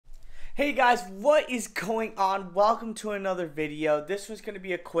Hey guys, what is going on? Welcome to another video. This one's going to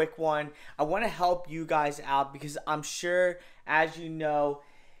be a quick one. I want to help you guys out because I'm sure, as you know,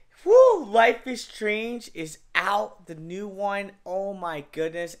 Life is Strange is out, the new one. Oh my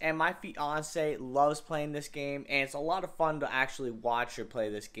goodness. And my fiance loves playing this game, and it's a lot of fun to actually watch her play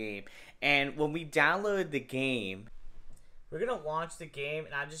this game. And when we downloaded the game, we're going to launch the game,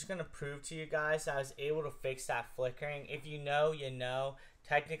 and I'm just going to prove to you guys that I was able to fix that flickering. If you know, you know.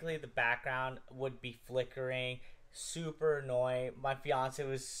 Technically, the background would be flickering. Super annoying. My fiance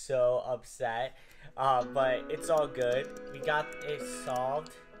was so upset, but it's all good. We got it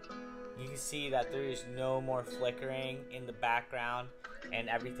solved. You can see that there is no more flickering in the background, and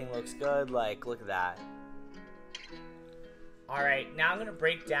everything looks good. Like, look at that. Alright, now I'm going to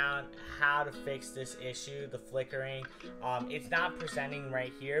break down how to fix this issue, the flickering. It's not presenting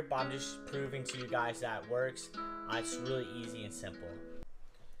right here, but I'm just proving to you guys that it works. It's really easy and simple.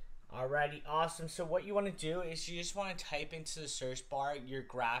 Alrighty, awesome. So what you want to do is you just want to type into the search bar your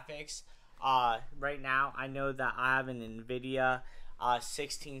graphics. Right now, I know that I have an NVIDIA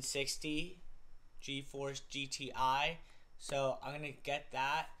 1660 GeForce GTI. So I'm going to get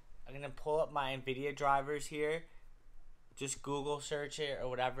that. I'm going to pull up my NVIDIA drivers here. Just Google search it or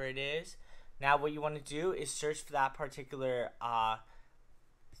whatever it is. Now what you want to do is search for that particular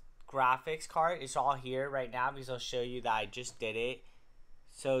graphics card. It's all here right now because I'll show you that I just did it.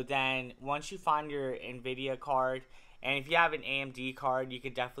 So then once you find your NVIDIA card, and if you have an AMD card, you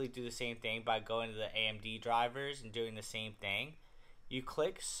could definitely do the same thing by going to the AMD drivers and doing the same thing. You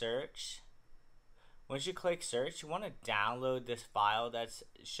click search. Once you click search, you want to download this file that's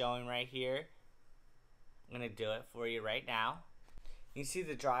showing right here. I'm going to do it for you right now. You can see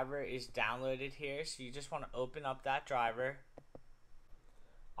the driver is downloaded here, so you just want to open up that driver.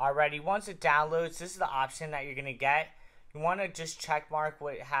 Alrighty, once it downloads, this is the option that you're going to get. You want to just check mark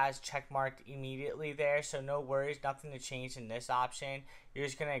what it has check marked immediately there, so no worries, nothing to change in this option. You're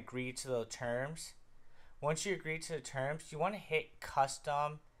just going to agree to the terms. Once you agree to the terms, you want to hit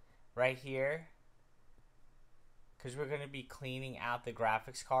custom right here because we're going to be cleaning out the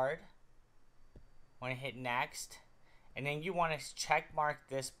graphics card. Want to hit next, and then you want to check mark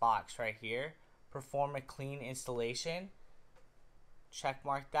this box right here, perform a clean installation. Check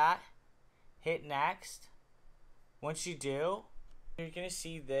mark that, hit next. Once you do, you're going to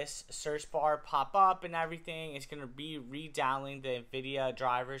see this search bar pop up and everything. It's going to be re-downloading the NVIDIA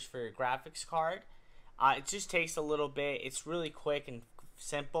drivers for your graphics card. It just takes a little bit. It's really quick and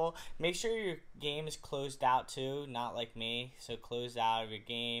simple. Make sure your game is closed out too, not like me. So close out of your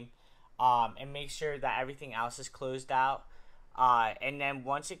game. And make sure that everything else is closed out. And then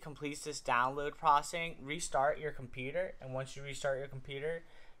once it completes this download processing, restart your computer. And once you restart your computer,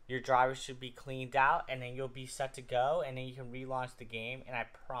 your driver should be cleaned out, and then you'll be set to go, and then you can relaunch the game, and I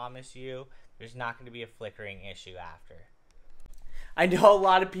promise you there's not going to be a flickering issue after. I know a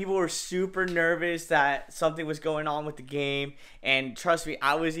lot of people were super nervous that something was going on with the game, and trust me,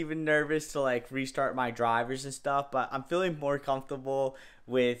 I was even nervous to like restart my drivers and stuff, but I'm feeling more comfortable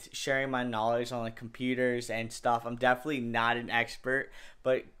with sharing my knowledge on like computers and stuff. I'm definitely not an expert,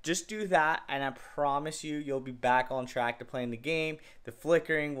 but just do that and I promise you you'll be back on track to playing the game. The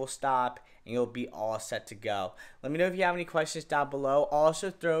flickering will stop and you'll be all set to go. Let me know if you have any questions down below. I'll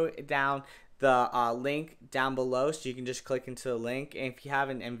also throw it down the link down below so you can just click into the link, and if you have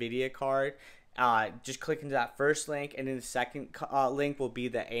an NVIDIA card, just click into that first link, and then the second link will be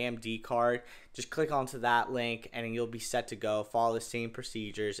the AMD card. Just click onto that link and then you'll be set to go. Follow the same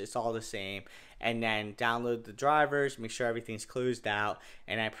procedures, it's all the same, and then download the drivers, make sure everything's closed out,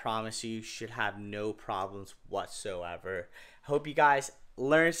 and I promise you should have no problems whatsoever. Hope you guys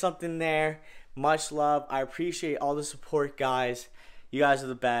learned something there. Much love. I appreciate all the support, guys. You guys are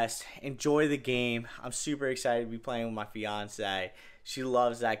the best. Enjoy the game. I'm super excited to be playing with my fiance. She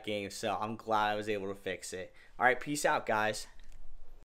loves that game, so I'm glad I was able to fix it. All right, peace out, guys.